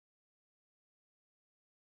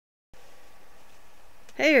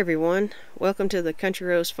Hey everyone, welcome to the Country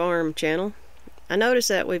Rose Farm channel. I noticed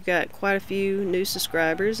that we've got quite a few new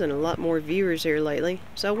subscribers and a lot more viewers here lately,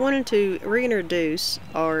 so I wanted to reintroduce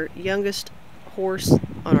our youngest horse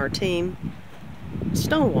on our team,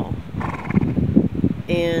 Stonewall.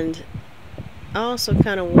 And I also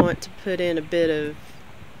kind of want to put in a bit of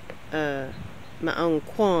my own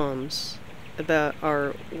qualms about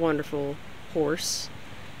our wonderful horse,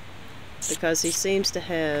 because he seems to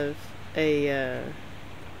have a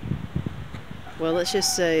well, let's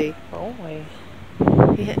just say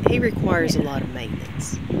he requires a lot of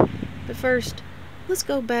maintenance. But first, let's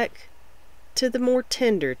go back to the more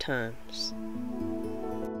tender times.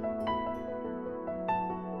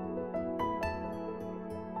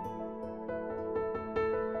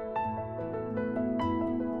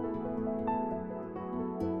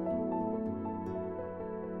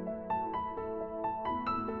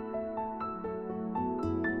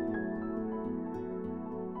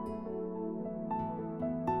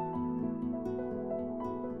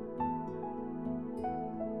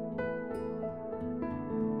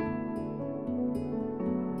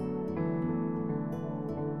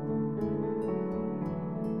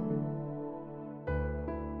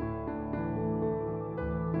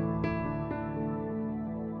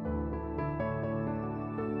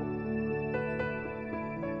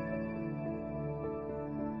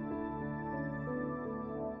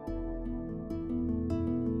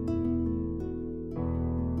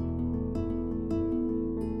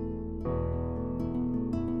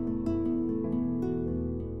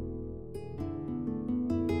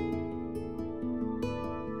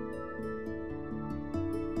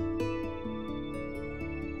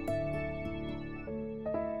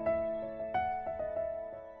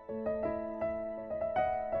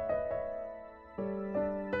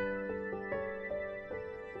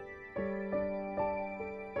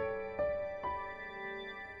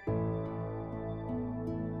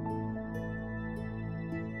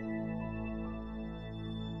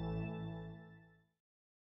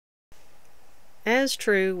 As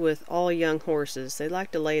true with all young horses, they like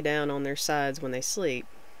to lay down on their sides when they sleep,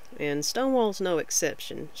 and Stonewall's no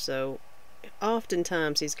exception, so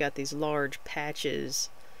oftentimes he's got these large patches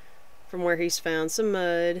from where he's found some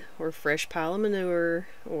mud or a fresh pile of manure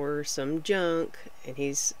or some junk, and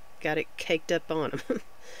he's got it caked up on him.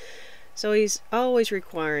 So he's always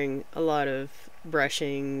requiring a lot of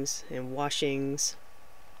brushings and washings,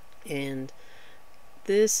 and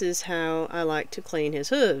this is how I like to clean his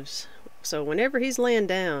hooves. So whenever he's laying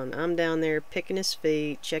down, I'm down there picking his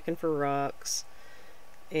feet, checking for rocks,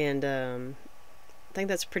 and I think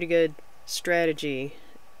that's a pretty good strategy,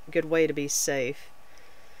 good way to be safe.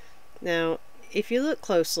 Now, if you look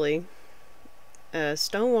closely,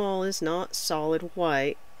 Stonewall is not solid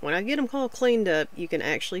white. When I get him all cleaned up, you can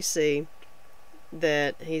actually see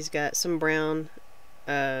that he's got some brown,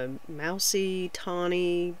 mousy,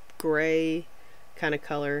 tawny, gray kind of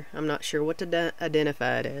color. I'm not sure what to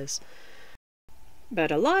identify it as. But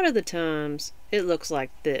a lot of the times, it looks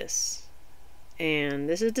like this. And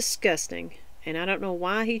this is disgusting. And I don't know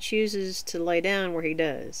why he chooses to lay down where he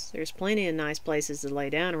does. There's plenty of nice places to lay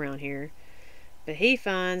down around here. But he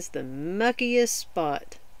finds the muckiest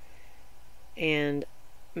spot. And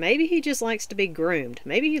maybe he just likes to be groomed.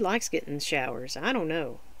 Maybe he likes getting showers. I don't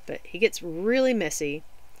know. But he gets really messy.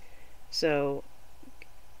 So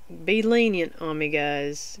be lenient on me,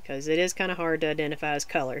 guys, because it is kind of hard to identify his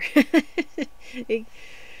color.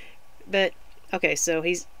 But okay, so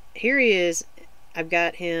here he is. I've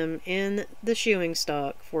got him in the shoeing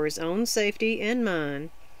stock for his own safety and mine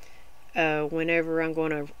whenever I'm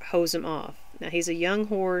going to hose him off. Now, he's a young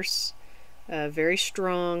horse, very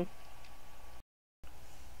strong.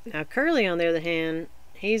 Now, Curly, on the other hand,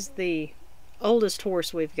 he's the oldest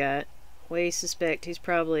horse we've got. We suspect he's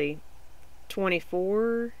probably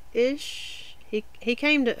 24-ish. He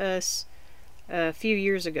came to us a few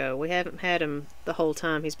years ago. We haven't had him the whole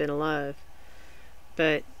time he's been alive.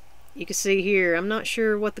 But you can see here, I'm not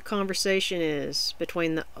sure what the conversation is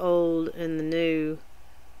between the old and the new,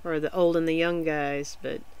 or the old and the young guys,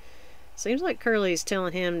 but it seems like Curly's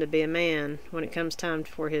telling him to be a man when it comes time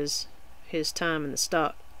for his time in the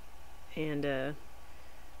stock. And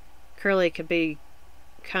Curly could be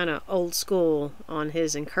kind of old school on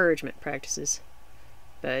his encouragement practices.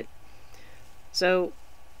 But so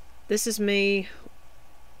this is me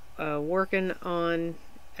working on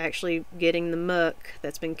actually getting the muck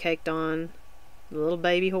that's been caked on the little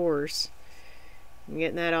baby horse and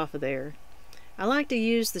getting that off of there. I like to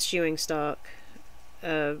use the shoeing stock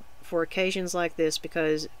for occasions like this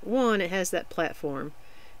because, one, it has that platform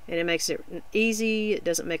and it makes it easy. It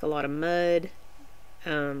doesn't make a lot of mud,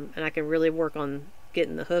 and I can really work on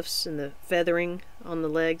getting the hoofs and the feathering on the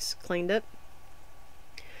legs cleaned up.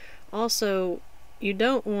 Also, you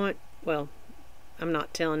don't want, well, I'm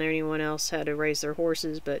not telling anyone else how to raise their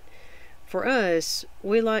horses, but for us,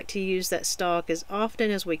 we like to use that stock as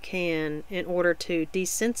often as we can in order to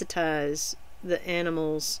desensitize the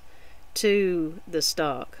animals to the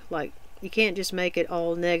stock. Like, you can't just make it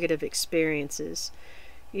all negative experiences.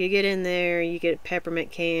 You get in there, you get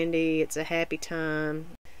peppermint candy, it's a happy time.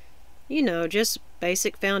 You know, just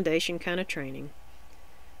basic foundation kind of training.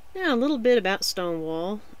 Now, a little bit about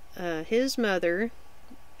Stonewall. His mother,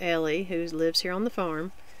 Ellie, who lives here on the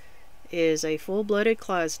farm, is a full-blooded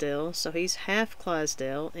Clydesdale, so he's half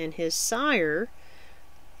Clydesdale, and his sire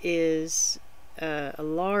is a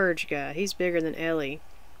large guy. He's bigger than Ellie,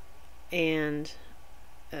 and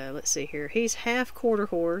let's see here, he's half quarter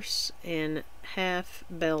horse and half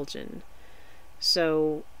Belgian,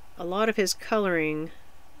 so a lot of his coloring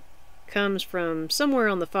comes from somewhere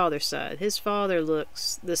on the father's side. His father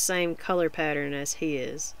looks the same color pattern as he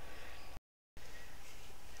is.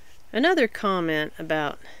 Another comment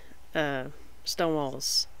about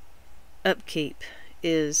Stonewall's upkeep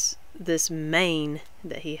is this mane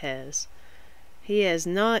that he has. He has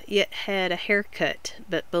not yet had a haircut,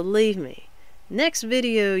 but believe me, next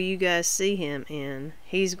video you guys see him in,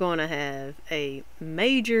 he's going to have a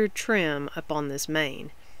major trim up on this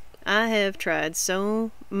mane. I have tried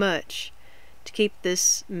so much to keep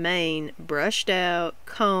this mane brushed out,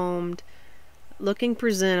 combed, looking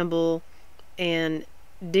presentable, and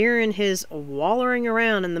during his wallowing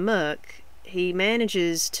around in the muck, he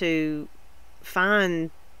manages to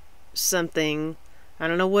find something. I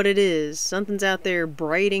don't know what it is. Something's out there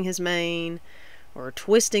braiding his mane or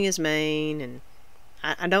twisting his mane, and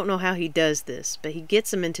I don't know how he does this, but he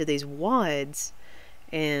gets him into these wads,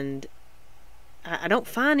 and I don't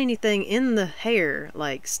find anything in the hair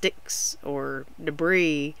like sticks or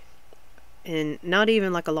debris, and not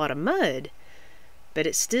even like a lot of mud, but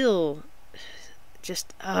it's still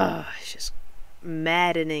just, it's just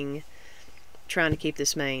maddening trying to keep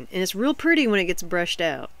this mane. And it's real pretty when it gets brushed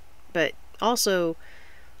out, but also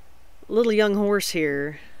little young horse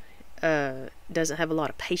here doesn't have a lot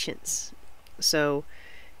of patience, so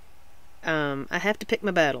I have to pick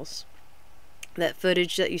my battles. That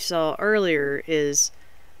footage that you saw earlier is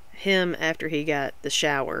him after he got the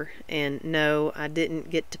shower, and no, I didn't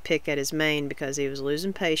get to pick at his mane because he was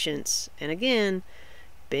losing patience, and again,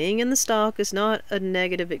 being in the stock is not a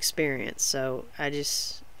negative experience, so I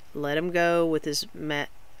just let him go with his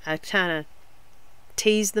I kind of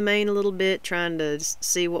teased the mane a little bit, trying to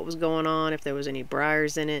see what was going on, if there was any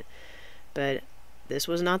briars in it, but this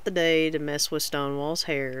was not the day to mess with Stonewall's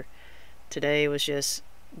hair. Today was just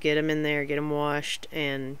get him in there, get him washed,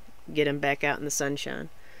 and get him back out in the sunshine.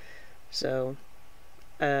 So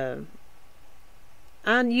I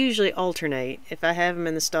usually alternate. If I have him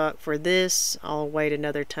in the stock for this, I'll wait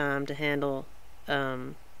another time to handle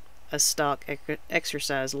a stock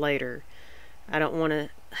exercise later. I don't want to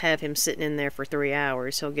have him sitting in there for 3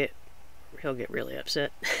 hours. He'll get really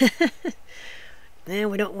upset.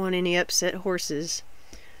 And we don't want any upset horses.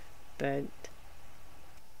 But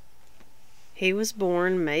he was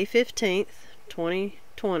born May 15th,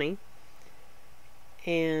 2020.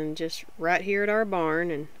 And just right here at our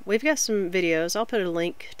barn, and we've got some videos. I'll put a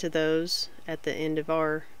link to those at the end of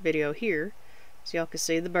our video here, so y'all can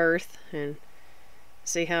see the birth and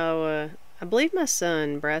see how I believe my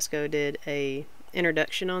son Brasco did a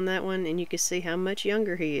introduction on that one, and you can see how much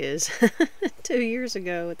younger he is 2 years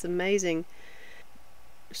ago. It's amazing.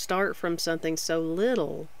 Start from something so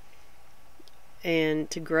little and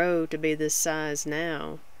to grow to be this size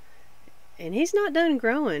now. And he's not done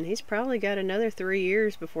growing. He's probably got another 3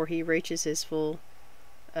 years before he reaches his full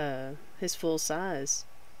size.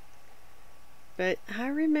 But I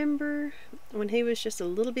remember when he was just a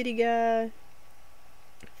little bitty guy,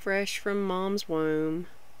 fresh from mom's womb.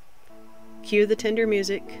 Cue the tender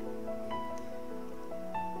music.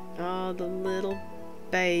 Oh, the little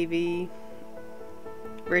baby.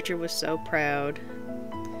 Richard was so proud.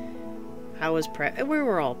 I was proud. We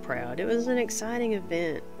were all proud. It was an exciting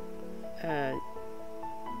event. I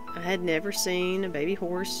had never seen a baby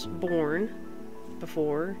horse born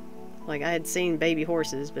before. Like, I had seen baby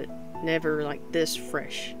horses, but never like this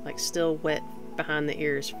fresh, like still wet behind the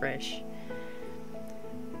ears fresh.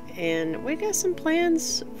 And we got some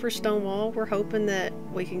plans for Stonewall. We're hoping that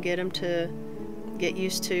we can get him to get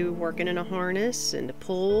used to working in a harness and to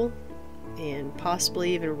pull and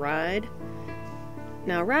possibly even ride.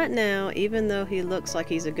 Now, right now, even though he looks like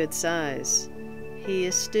he's a good size, he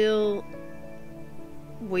is still,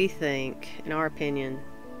 we think, in our opinion,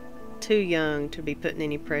 too young to be putting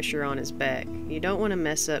any pressure on his back. You don't want to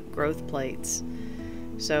mess up growth plates.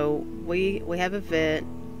 So we have a vet,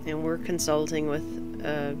 and we're consulting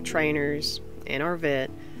with trainers and our vet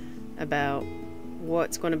about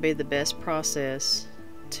what's going to be the best process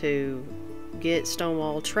to get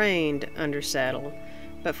Stonewall trained under saddle.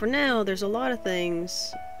 But for now, there's a lot of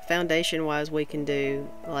things foundation wise we can do,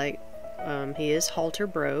 like he is halter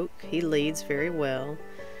broke, he leads very well,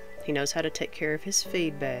 he knows how to take care of his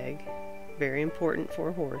feed bag, very important for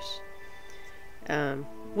a horse,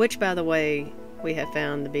 which by the way we have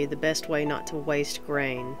found to be the best way not to waste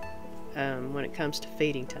grain when it comes to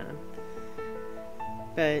feeding time.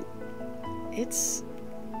 But it's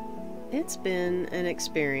been an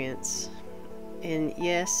experience, and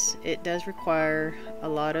yes, it does require a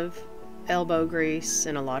lot of elbow grease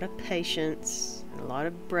and a lot of patience and a lot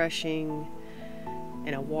of brushing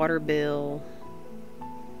and a water bill,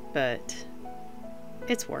 but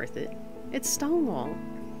it's worth it. It's Stonewall.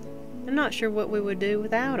 I'm not sure what we would do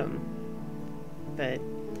without him, but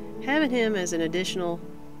having him as an additional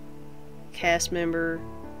cast member,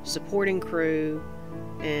 supporting crew,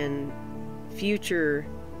 and future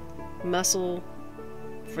muscle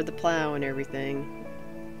for the plow and everything,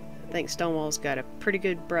 I think Stonewall's got a pretty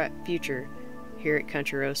good bright future here at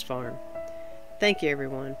Country Roast Farm. Thank you,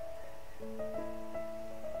 everyone.